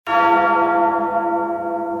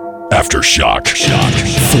Aftershock.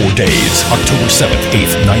 4 days, October 7th,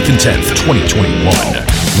 8th, 9th, and 10th, 2021,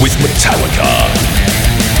 with Metallica.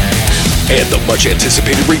 And the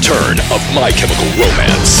much-anticipated return of My Chemical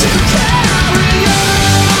Romance.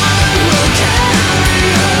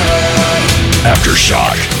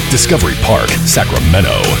 Aftershock, Discovery Park,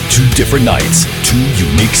 Sacramento. 2 different nights, 2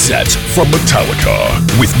 unique sets from Metallica.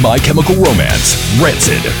 With My Chemical Romance,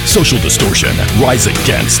 Rancid, Social Distortion, Rise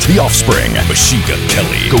Against, The Offspring, Machine Gun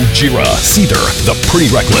Kelly, Gojira, Seether, The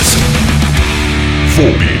Pretty Reckless,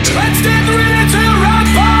 Volbeat.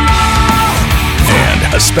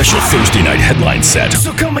 And a special Thursday night headline set.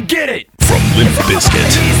 So come and get it! From Limp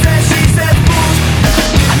Bizkit.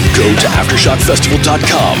 Go to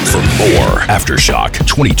AftershockFestival.com for more. Aftershock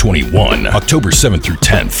 2021, October 7th through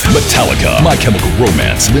 10th. Metallica, My Chemical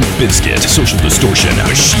Romance, Limp Bizkit, Social Distortion,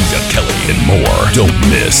 Machine Gun Kelly, and more. Don't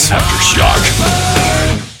miss Aftershock.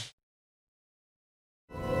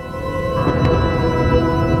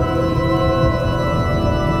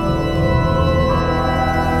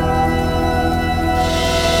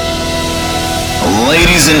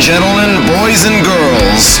 Ladies and gentlemen, boys and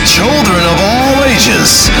girls, children of all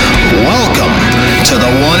ages, welcome to the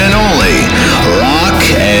one and only Rock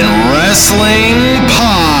and Wrestling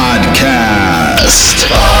Podcast.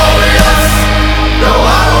 Glorious, no,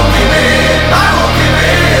 I won't give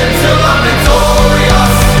in till I'm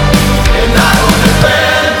victorious, and I will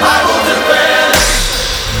defend.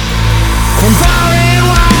 From far and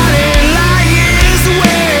wide and light years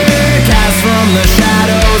away, cast from the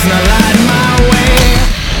shadows, and I light my way.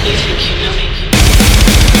 You think you know me?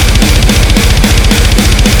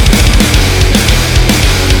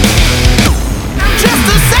 Just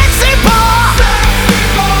a sexy boy.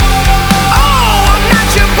 Oh, I'm not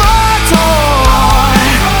your boy toy.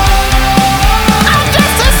 I'm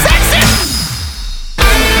just a sexy.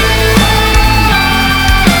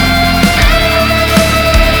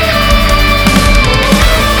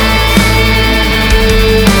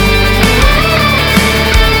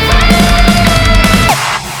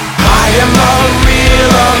 I am a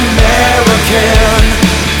real American.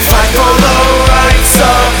 Fight for the rights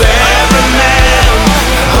of every man.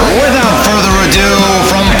 Without further ado,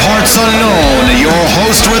 from parts unknown, your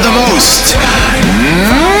host with the most,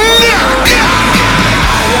 Nick.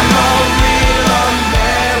 I am a real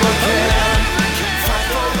American.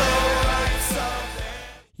 Fight for the rights of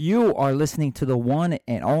You are listening to the one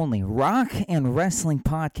and only Rock and Wrestling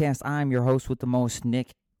Podcast. I'm your host with the most,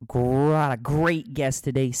 Nick. Got a great guest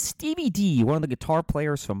today, Stevie D, one of the guitar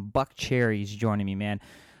players from Buck Cherry, is joining me, man.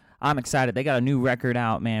 I'm excited. They got a new record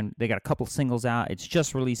out, man. They got a couple singles out. It's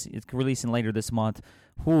just released. It's releasing later this month.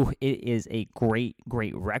 Whew, it is a great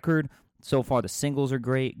record. So far, the singles are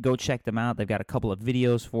great. Go check them out. They've got a couple of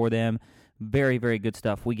videos for them. Very, very good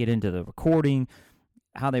stuff. We get into the recording,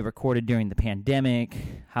 how they recorded during the pandemic,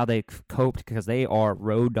 how they coped, because they are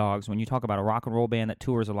road dogs. When you talk about a rock and roll band that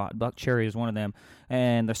tours a lot, Buck Cherry is one of them.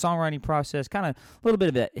 And their songwriting process, kind of a little bit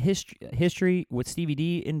of a history with Stevie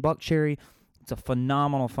D in Buck Cherry. It's a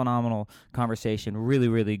phenomenal conversation. Really,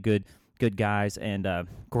 really good guys, and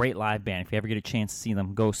great live band. If you ever get a chance to see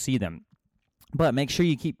them, go see them. But make sure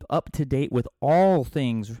you keep up to date with all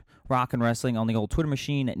things rock and wrestling on the old Twitter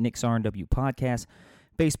machine at Nick's R&W Podcast,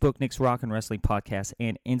 Facebook, Nick's Rock and Wrestling Podcast,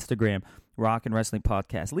 and Instagram, Rock and Wrestling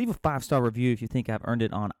Podcast. Leave a 5-star review if you think I've earned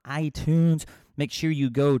it on iTunes. Make sure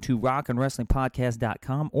you go to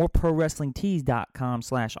rockandwrestlingpodcast.com or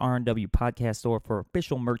prowrestlingtees.com/R&W Podcast Store for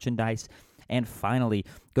official merchandise. And finally,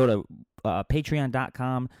 go to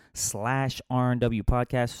patreon.com/R&W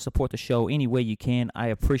Podcast. Support the show any way you can. I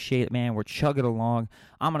appreciate it, man. We're chugging along.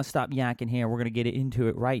 I'm going to stop yakking here. We're going to get into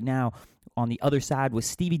it right now on the other side with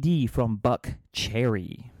Stevie D from Buck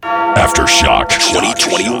Cherry. Aftershock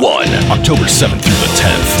 2021, October 7th through the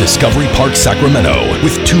 10th, Discovery Park, Sacramento,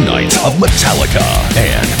 with 2 nights of Metallica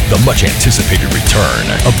and the much-anticipated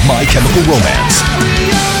return of My Chemical Romance.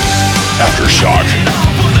 Aftershock.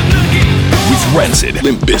 With Rancid,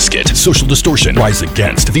 Limp Bizkit, Social Distortion, Rise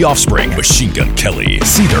Against, The Offspring, Machine Gun Kelly,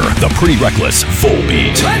 Seether, The Pretty Reckless,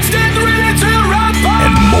 Volbeat,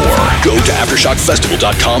 and more. Go to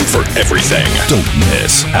AftershockFestival.com for everything. Don't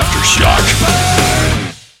miss Aftershock.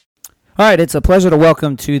 All right, it's a pleasure to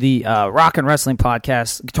welcome to the Rock and Wrestling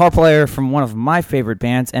Podcast, guitar player from one of my favorite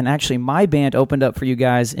bands, and actually my band opened up for you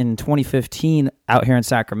guys in 2015 out here in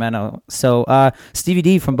Sacramento. So Stevie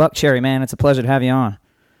D from Buck Cherry, man, it's a pleasure to have you on.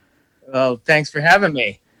 Oh, thanks for having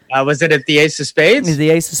me. Was it at the Ace of Spades? It's the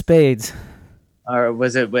Ace of Spades. Or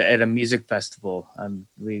was it at a music festival?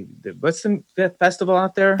 What's the festival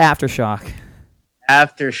out there? Aftershock.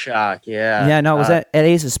 Aftershock, yeah. Yeah, no, it was at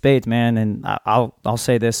Ace of Spades, man. And I'll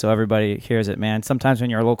say this so everybody hears it, man. Sometimes when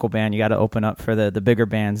you're a local band, you got to open up for the bigger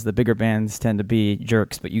bands. The bigger bands tend to be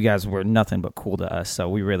jerks, but you guys were nothing but cool to us, so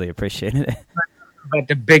we really appreciated it. But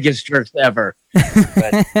the biggest jerks ever.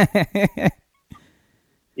 But,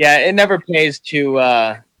 yeah, it never pays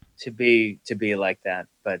to be like that.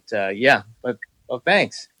 But yeah, but well,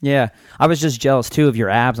 thanks. Yeah, I was just jealous too of your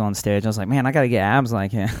abs on stage. I was like, man, I got to get abs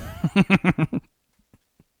like him.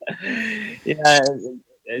 Yeah,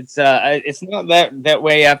 it's not that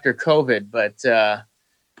way after COVID, but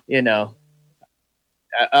you know,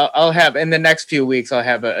 I'll have in the next few weeks I'll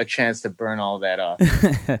have a chance to burn all that off.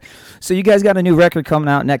 So you guys got a new record coming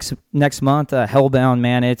out next month, Hellbound,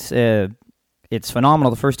 man. It's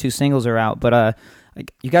phenomenal. The first 2 singles are out, but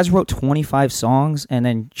you guys wrote 25 songs and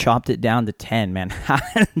then chopped it down to 10, man.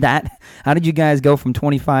 How did you guys go from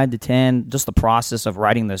 25 to 10? Just the process of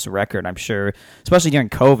writing this record, I'm sure, especially during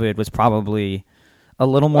COVID, was probably a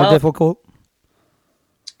little more difficult.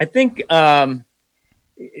 I think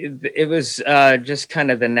it was just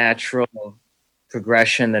kind of the natural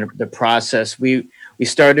progression, the process. We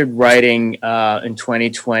started writing in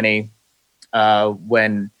 2020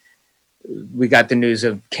 when we got the news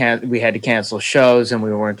of we had to cancel shows and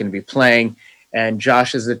we weren't going to be playing. And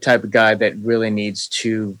Josh is the type of guy that really needs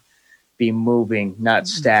to be moving, not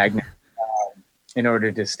stagnant, in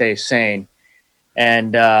order to stay sane.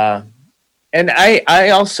 And I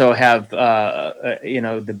also have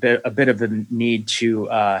a bit of a need to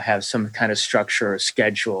have some kind of structure or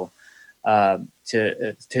schedule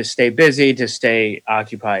to stay busy, to stay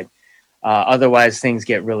occupied. Otherwise, things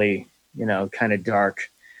get really kind of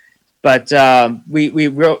dark. But we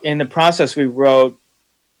wrote in the process. We wrote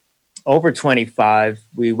over 25.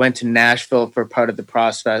 We went to Nashville for part of the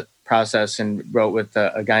process and wrote with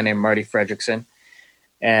a guy named Marty Fredrickson,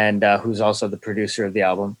 and who's also the producer of the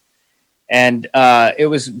album. And it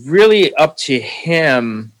was really up to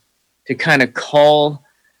him to kind of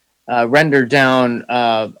render down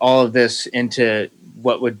all of this into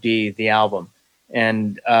what would be the album.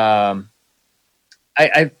 And I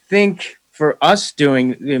think for us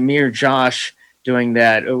doing, me or Josh doing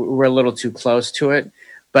that, we're a little too close to it.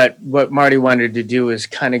 But what Marty wanted to do is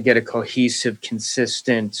kind of get a cohesive,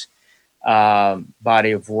 consistent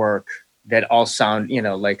body of work that all sound.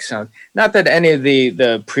 Not that any of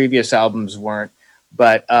the previous albums weren't,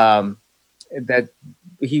 but that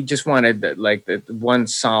he just wanted the one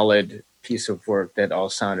solid piece of work that all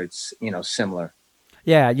sounded, similar.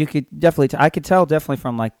 Yeah, you could definitely. I could tell definitely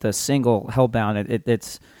from the single Hellbound.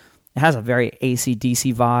 It has a very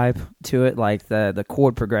AC/DC vibe to it. Like the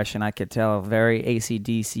chord progression, I could tell very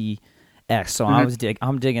AC/DC-esque. So Mm-hmm.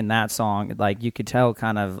 I'm digging that song. Like you could tell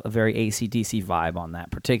kind of a very AC/DC vibe on that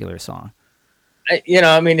particular song.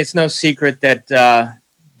 It's no secret that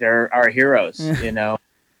they're our heroes.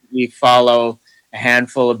 We follow a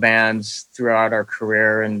handful of bands throughout our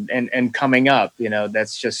career and coming up.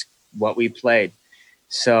 That's just what we played.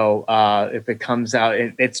 So if it comes out,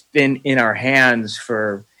 it's been in our hands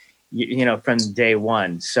for, from day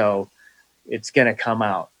one. So it's going to come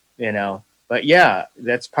out, but yeah,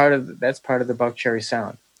 that's part of the Buckcherry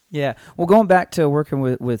sound. Yeah. Well, going back to working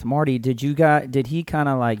with Marty, did he kind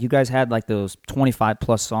of you guys had those 25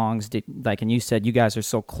 plus songs, and you said you guys are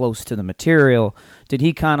so close to the material. Did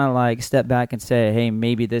he kind of step back and say, hey,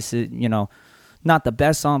 maybe this is, not the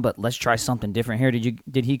best song, but let's try something different here?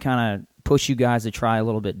 Did he kind of push you guys to try a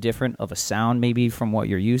little bit different of a sound maybe from what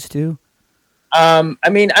you're used to? I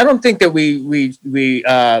don't think that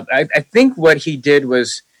I think what he did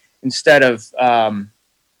was, instead of,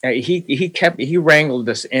 he wrangled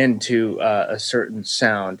us into a certain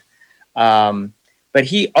sound. But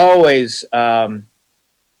he always,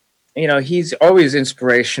 he's always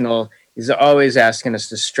inspirational. He's always asking us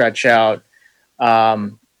to stretch out.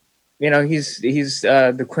 He's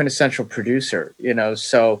the quintessential producer,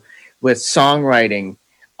 so with songwriting,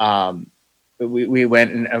 we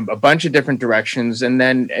went in a bunch of different directions, and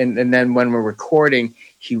then when we're recording,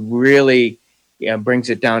 he really brings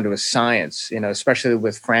it down to a science, especially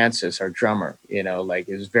with Francis, our drummer,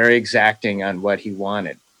 is very exacting on what he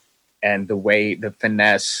wanted and the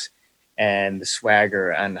finesse and the swagger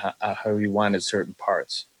and how he wanted certain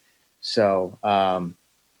parts. So,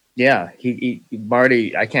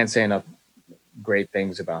 Marty, I can't say enough great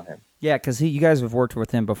things about him. Yeah, because you guys have worked with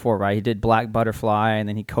him before, right? He did Black Butterfly, and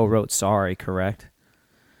then he co-wrote Sorry, correct?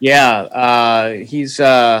 Yeah, he's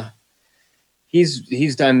done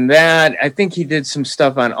that. I think he did some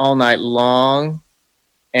stuff on All Night Long,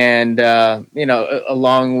 and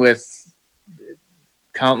along with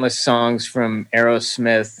countless songs from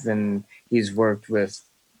Aerosmith, and he's worked with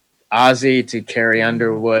Ozzy to Carrie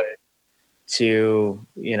Underwood to,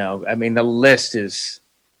 I mean, the list it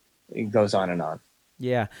goes on and on.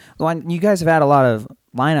 Yeah. Well, and you guys have had a lot of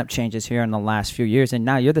lineup changes here in the last few years, and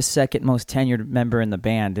now you're the second most tenured member in the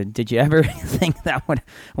band. Did you ever think that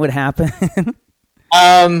would happen?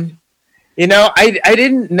 I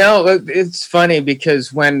didn't know. It's funny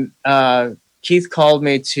because when Keith called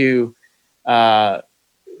me to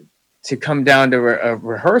come down to a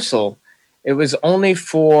rehearsal, it was only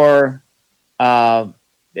for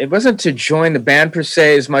it wasn't to join the band per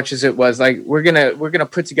se as much as it was like we're gonna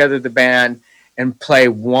put together the band and play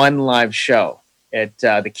one live show at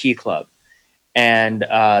the Key Club, and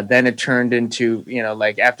then it turned into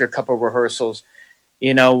like after a couple of rehearsals,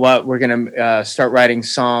 you know what, we're gonna start writing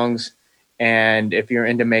songs, and if you're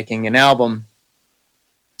into making an album,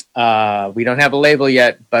 we don't have a label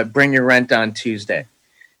yet, but bring your rent on Tuesday.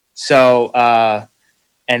 So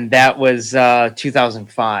and that was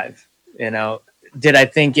 2005. Did I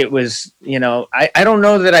think it was, I don't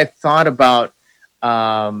know that I thought about,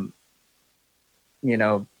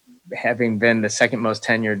 having been the second most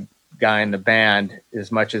tenured guy in the band as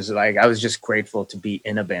much as like, I was just grateful to be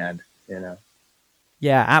in a band,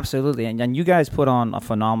 Yeah, absolutely. And you guys put on a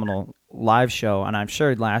phenomenal live show. And I'm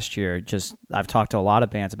sure last year, I've talked to a lot of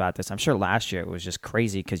bands about this. I'm sure last year it was just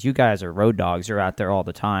crazy because you guys are road dogs. You're out there all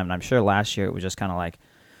the time. And I'm sure last year it was just kind of like,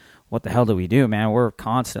 what the hell do we do, man? We're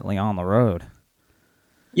constantly on the road.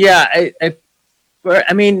 Yeah,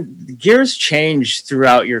 I mean, gears change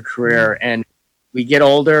throughout your career, and we get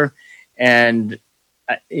older, and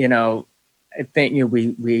I think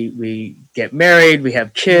we get married, we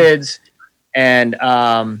have kids, and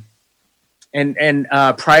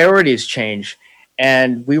priorities change,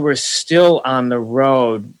 and we were still on the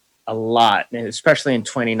road a lot, especially in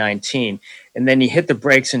 2019, and then you hit the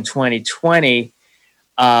brakes in 2020.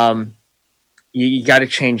 You got to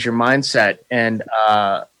change your mindset. And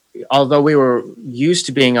although we were used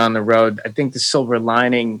to being on the road, I think the silver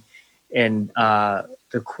lining in the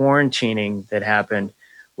quarantining that happened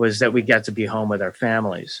was that we got to be home with our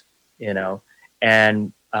families,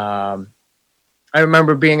 and I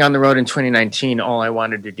remember being on the road in 2019. All I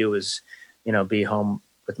wanted to do was, be home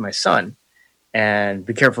with my son, and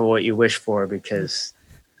be careful what you wish for, because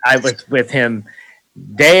I was with him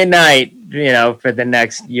day and night, for the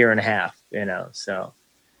next year and a half, so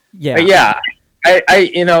yeah. But yeah,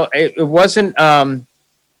 it wasn't, I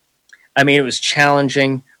mean, it was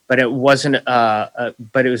challenging, but it wasn't,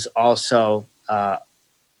 but it was also,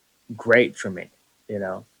 great for me.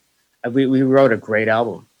 We wrote a great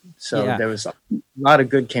album. So yeah. There was a lot of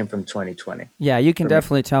good came from 2020. Yeah, you can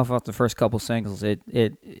definitely tell off the first couple singles.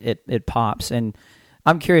 It pops. And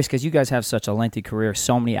I'm curious because you guys have such a lengthy career,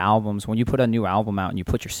 so many albums. When you put a new album out and you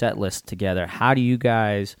put your set list together, how do you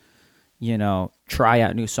guys, try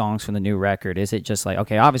out new songs from the new record? Is it just like,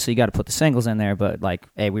 okay, obviously you got to put the singles in there, but like,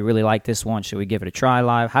 hey, we really like this one. Should we give it a try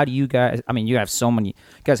live? How do you guys? I mean, you have so many.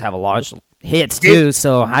 You guys have a large hits too.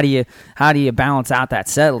 So how do you balance out that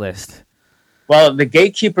set list? Well, the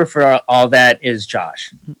gatekeeper for all that is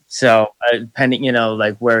Josh. So depending,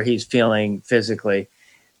 like where he's feeling physically,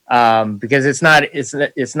 because it's not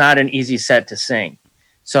an easy set to sing.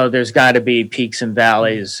 So there's got to be peaks and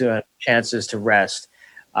valleys, chances to rest,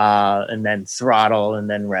 and then throttle and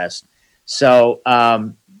then rest. So,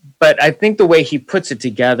 but I think the way he puts it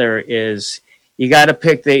together is you got to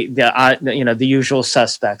pick the usual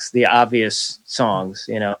suspects, the obvious songs.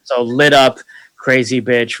 So Lit Up, Crazy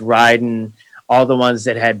Bitch, Riding. All the ones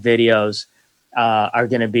that had videos are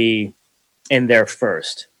going to be in there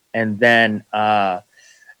first. And then I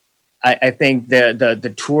think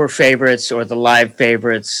the tour favorites or the live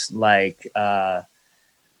favorites, like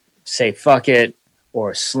Say Fuck It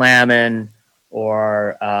or Slammin'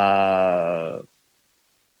 or, I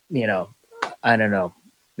don't know.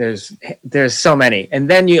 There's so many. And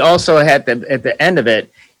then you also had at the end of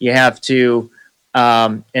it, you have to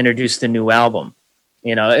introduce the new album.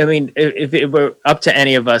 I mean, if it were up to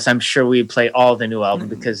any of us, I'm sure we'd play all the new album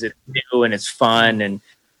because it's new and it's fun. And,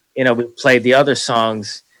 we played the other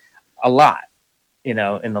songs a lot, in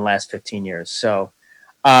the last 15 years. So,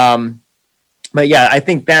 but yeah, I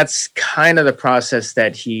think that's kind of the process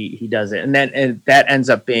that he does it. And then that ends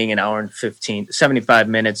up being an hour and 75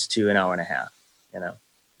 minutes to an hour and a half,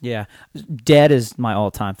 Yeah. Dead is my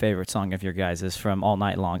all-time favorite song of your guys' is from All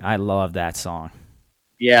Night Long. I love that song.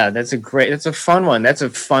 Yeah, that's a fun one. That's a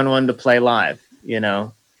fun one to play live,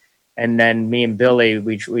 and then me and Billy,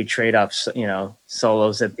 we trade off,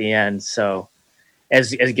 solos at the end. So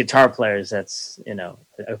as guitar players, that's,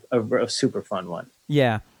 a super fun one.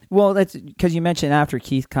 Yeah. Well, that's because you mentioned after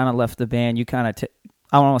Keith kind of left the band, you kind of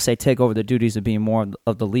I don't want to say take over the duties of being more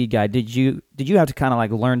of the lead guy. Did you have to kind of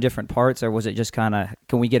like learn different parts, or was it just kind of,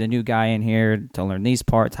 can we get a new guy in here to learn these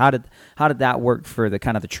parts? How did that work for the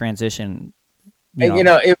kind of the transition?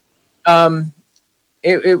 It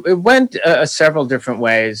went several different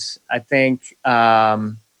ways. I think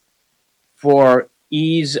for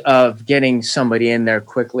ease of getting somebody in there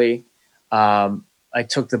quickly, I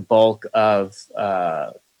took the bulk of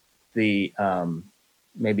the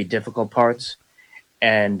maybe difficult parts,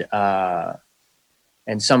 and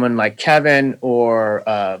someone like Kevin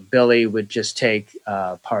or Billy would just take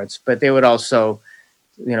parts, but they would also,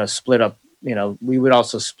 split up. We would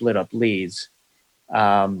also split up leads.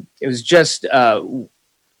 It was just where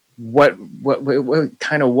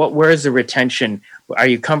is the retention? Are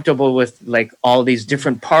you comfortable with like all these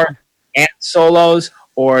different parts and solos,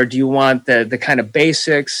 or do you want the kind of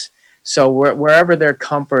basics? So wherever their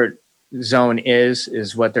comfort zone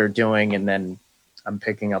is what they're doing, and then I'm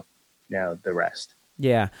picking up the rest.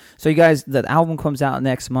 Yeah. So you guys, the album comes out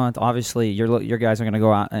next month. Obviously, your guys are going to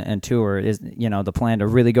go out and tour. Is the plan to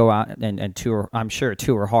really go out and tour? I'm sure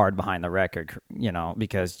tour hard behind the record.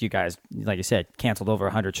 Because you guys, like you said, canceled over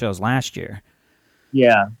 100 shows last year.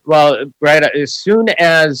 Yeah. Well, right as soon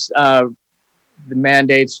as the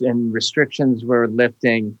mandates and restrictions were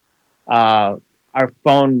lifting, our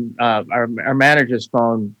phone, our manager's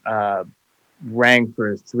phone rang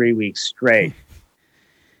for 3 weeks straight.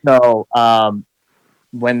 So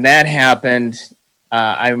when that happened,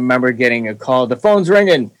 I remember getting a call. The phone's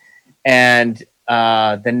ringing, and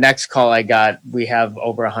the next call I got, we have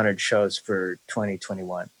over 100 shows for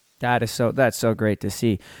 2021. That's so great to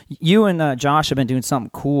see. You and Josh have been doing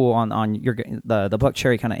something cool on your the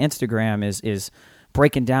Buckcherry kind of Instagram is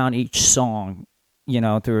breaking down each song,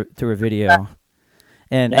 through a video,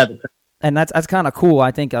 and that's kind of cool.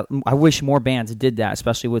 I think I wish more bands did that,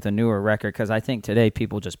 especially with a newer record, because I think today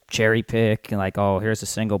people just cherry pick and like, oh, here's a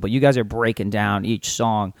single, but you guys are breaking down each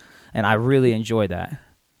song, and I really enjoy that.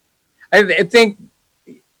 I think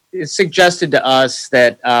it suggested to us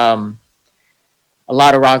that a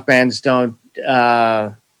lot of rock bands don't,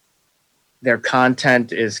 their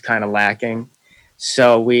content is kind of lacking.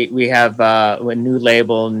 So we have a new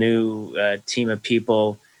label, new team of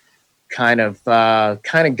people kind of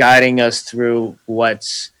guiding us through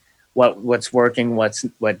what's working,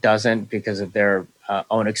 what doesn't, because of their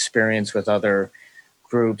own experience with other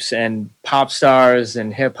groups. And pop stars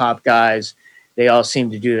and hip hop guys, they all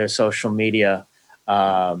seem to do their social media.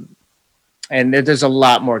 And there's a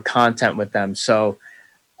lot more content with them. So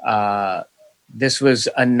this was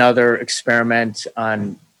another experiment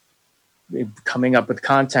on coming up with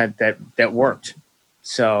content that worked.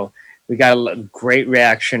 So we got a great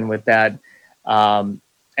reaction with that. And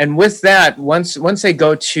with that, once they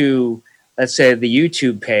go to, let's say, the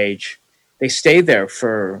YouTube page, they stay there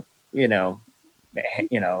for, I don't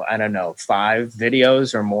know, 5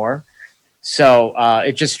 videos or more. So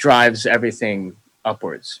it just drives everything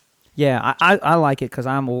upwards. Yeah, I like it because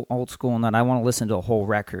I'm old school in that I want to listen to a whole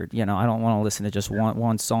record. I don't want to listen to just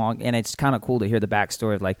one song. And it's kind of cool to hear the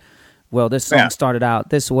backstory of like, well, this song started out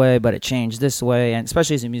this way, but it changed this way. And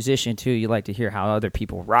especially as a musician, too, you like to hear how other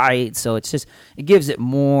people write. So it's just, it gives it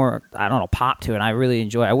more, I don't know, pop to it. I really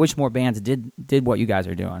enjoy it. I wish more bands did what you guys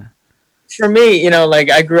are doing. For me, like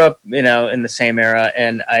I grew up, in the same era,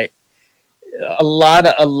 and a lot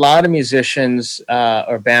of musicians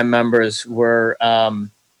or band members were,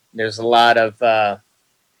 there's a lot of, they're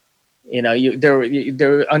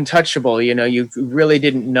untouchable. You really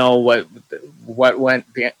didn't know what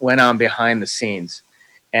went on behind the scenes,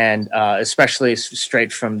 and especially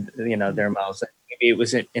straight from their mouths. Maybe it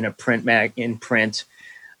was in a print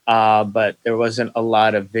but there wasn't a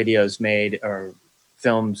lot of videos made or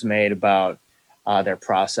films made about their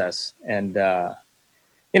process. And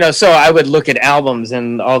so I would look at albums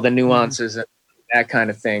and all the nuances and that kind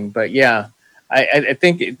of thing. But yeah, I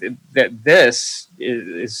think that this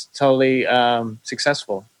is totally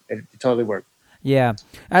successful. It totally worked. Yeah.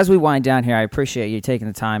 As we wind down here, I appreciate you taking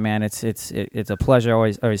the time, man. It's a pleasure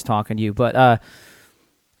always talking to you. But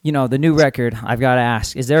the new record, I've got to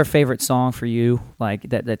ask, is there a favorite song for you like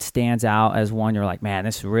that stands out as one you're like, man,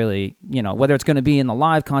 this really, whether it's going to be in the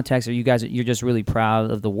live context or you're just really proud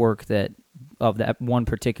of the work of that one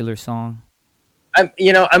particular song? I'm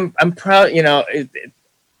proud.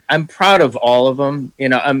 I'm proud of all of them.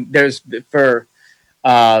 There's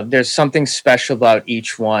something special about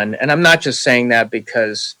each one. And I'm not just saying that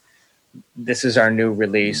because this is our new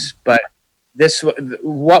release, but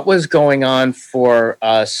what was going on for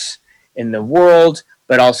us in the world,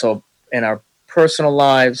 but also in our personal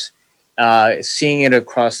lives, seeing it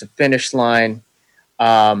across the finish line,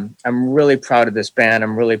 I'm really proud of this band.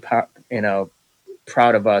 I'm really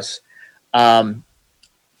proud of us.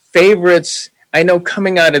 Favorites, I know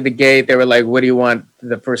coming out of the gate, they were like, what do you want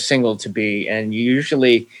the first single to be? And you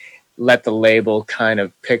usually let the label kind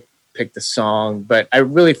of pick the song, but I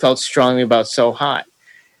really felt strongly about So Hot.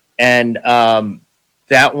 And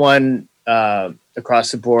that one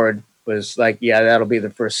across the board was like, yeah, that'll be the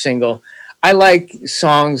first single. I like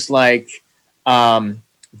songs like The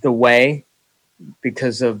Way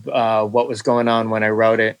because of what was going on when I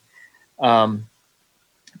wrote it.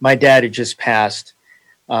 My dad had just passed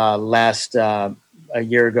a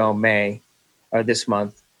year ago, May, or this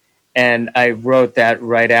month. And I wrote that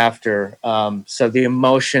right after. So the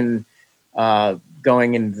emotion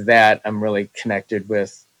going into that, I'm really connected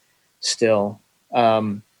with still.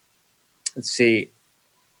 Let's see.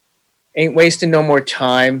 Ain't Wasting No More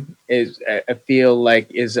Time I feel like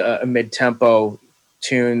is a mid-tempo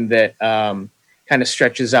tune that kind of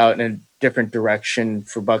stretches out in a different direction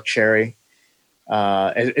for Buckcherry,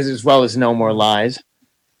 as well as No More Lies,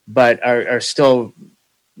 but are still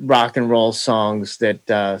rock and roll songs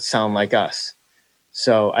that sound like us.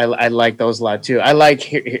 So I like those a lot too. I like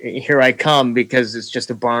Here I Come because it's just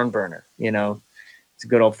a barn burner, It's a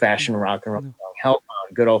good old fashioned rock and roll song.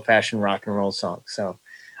 Hellbound, good old fashioned rock and roll song. So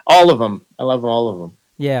all of them, I love all of them.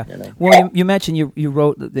 Yeah. Well, you mentioned you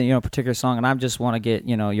wrote the particular song, and I just want to get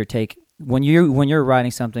your take when you're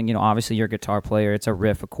writing something. Obviously you're a guitar player. It's a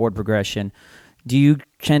riff, a chord progression. Do you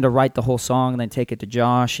tend to write the whole song and then take it to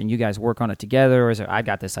Josh and you guys work on it together, or is it I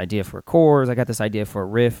got this idea for a chorus, I got this idea for a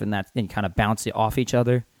riff, and then kind of bounce it off each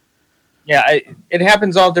other? Yeah, it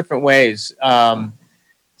happens all different ways.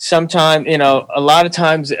 Sometimes, a lot of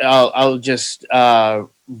times I'll just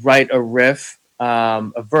write a riff,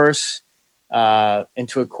 a verse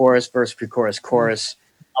into a chorus, verse, pre-chorus, chorus.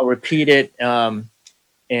 I'll repeat it and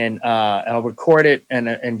I'll record it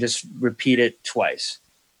and just repeat it twice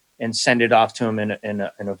and send it off to him in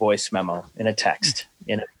a voice memo, in a text.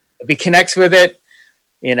 If he connects with it,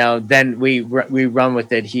 then we run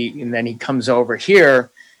with it. And then he comes over here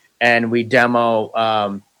and we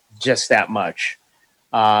demo just that much.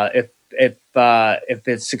 If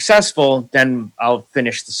it's successful, then I'll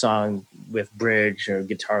finish the song with bridge or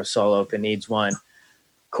guitar solo if it needs one,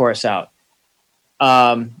 chorus out.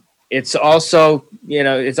 It's also,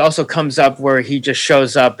 it also comes up where he just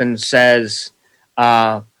shows up and says,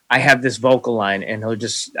 I have this vocal line, and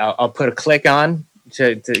I'll put a click on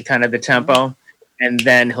to kind of the tempo, and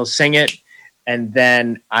then he'll sing it, and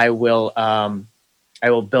then I will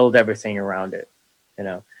build everything around it,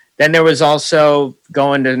 Then there was also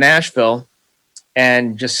going to Nashville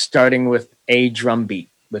and just starting with a drum beat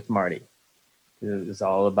with Marty. It was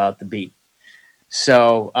all about the beat.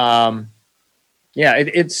 So,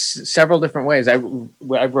 it's several different ways. I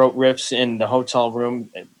wrote riffs in the hotel room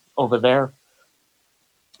over there.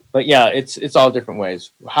 But yeah, it's all different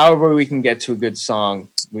ways. However we can get to a good song,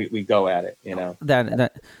 we go at it,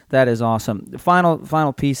 That is awesome. The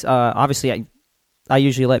final piece, obviously I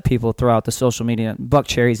usually let people throw out the social media.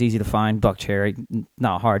 Buckcherry is easy to find. Buckcherry,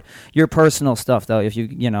 not hard. Your personal stuff, though, if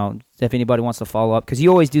if anybody wants to follow up, because you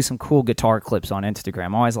always do some cool guitar clips on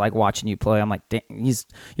Instagram. I always like watching you play. I'm like, dang,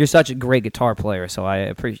 you're such a great guitar player, so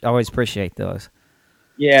I always appreciate those.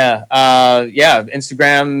 Yeah.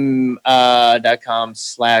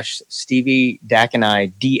 Instagram.com/Stevie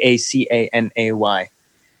Dacanay, Dacanay.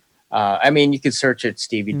 I mean, you could search it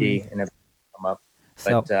Stevie D and it'll come up.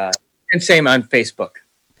 But and same on Facebook.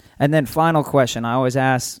 And then final question, I always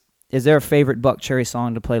ask, is there a favorite Buckcherry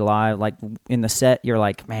song to play live? Like in the set, you're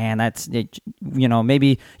like, man, that's it,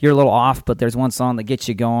 maybe you're a little off, but there's one song that gets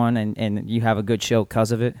you going and you have a good show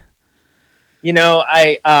because of it. It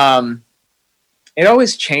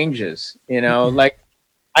always changes, like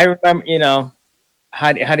I remember,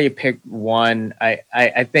 how do you pick one?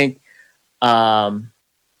 I think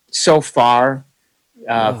So Far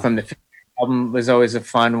from the album was always a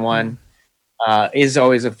fun one, is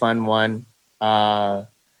always a fun one. I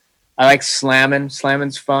like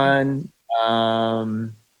Slammin's fun.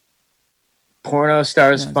 Porno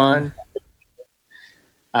Star's fun.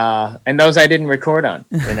 And those I didn't record on,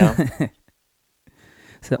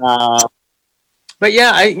 So, but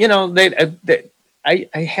yeah, I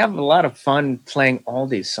have a lot of fun playing all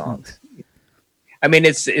these songs. I mean,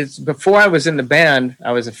 it's before I was in the band,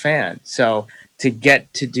 I was a fan. So to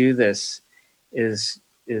get to do this is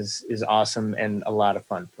awesome and a lot of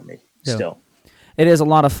fun for me still. It is a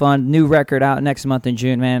lot of fun. New record out next month in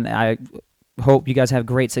June, man. I hope you guys have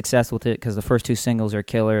great success with it because the first two singles are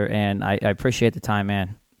killer, and I appreciate the time,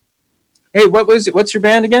 man. Hey, what's your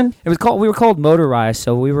band again? We were called Motorized,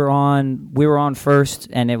 so we were on first,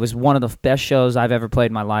 and it was one of the best shows I've ever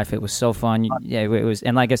played in my life. It was so fun. Yeah, it was,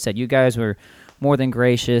 and like I said, you guys were more than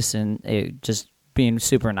gracious and just being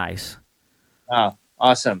super nice. Oh,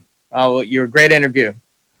 awesome. Oh, well, you're a great interview.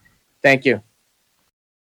 Thank you.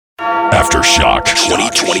 Aftershock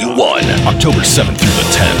 2021, October 7th through the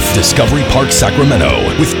 10th, Discovery Park, Sacramento,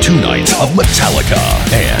 with 2 nights of Metallica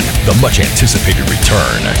and the much anticipated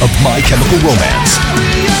return of My Chemical Romance.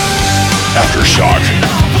 Aftershock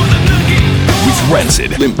with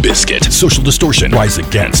Rancid, Limp Bizkit, Social Distortion, Rise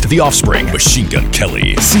Against, The Offspring, Machine Gun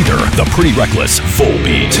Kelly, Seether, The Pretty Reckless,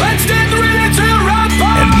 Volbeat,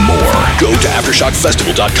 and more. Go to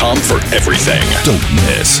AftershockFestival.com for everything. Don't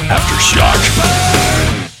miss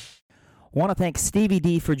Aftershock. Want to thank Stevie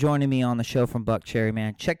D for joining me on the show from Buckcherry,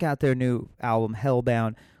 man. Check out their new album,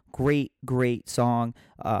 Hellbound. Great song.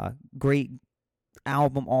 Great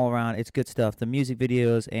album all around. It's good stuff. The music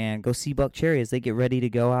videos, and go see Buckcherry as they get ready to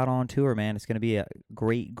go out on tour, man. It's going to be a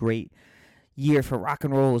great year for rock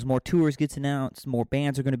and roll as more tours gets announced, more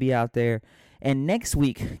bands are going to be out there. And next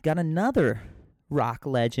week, got another rock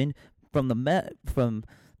legend from the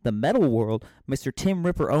metal world, Mr. Tim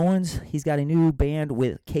Ripper Owens. He's got a new band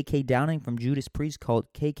with KK Downing from Judas Priest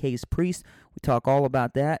called KK's Priest. We talk all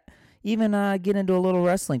about that. Even get into a little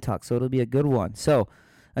wrestling talk, so it'll be a good one. So,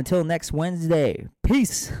 until next Wednesday,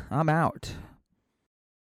 peace. I'm out.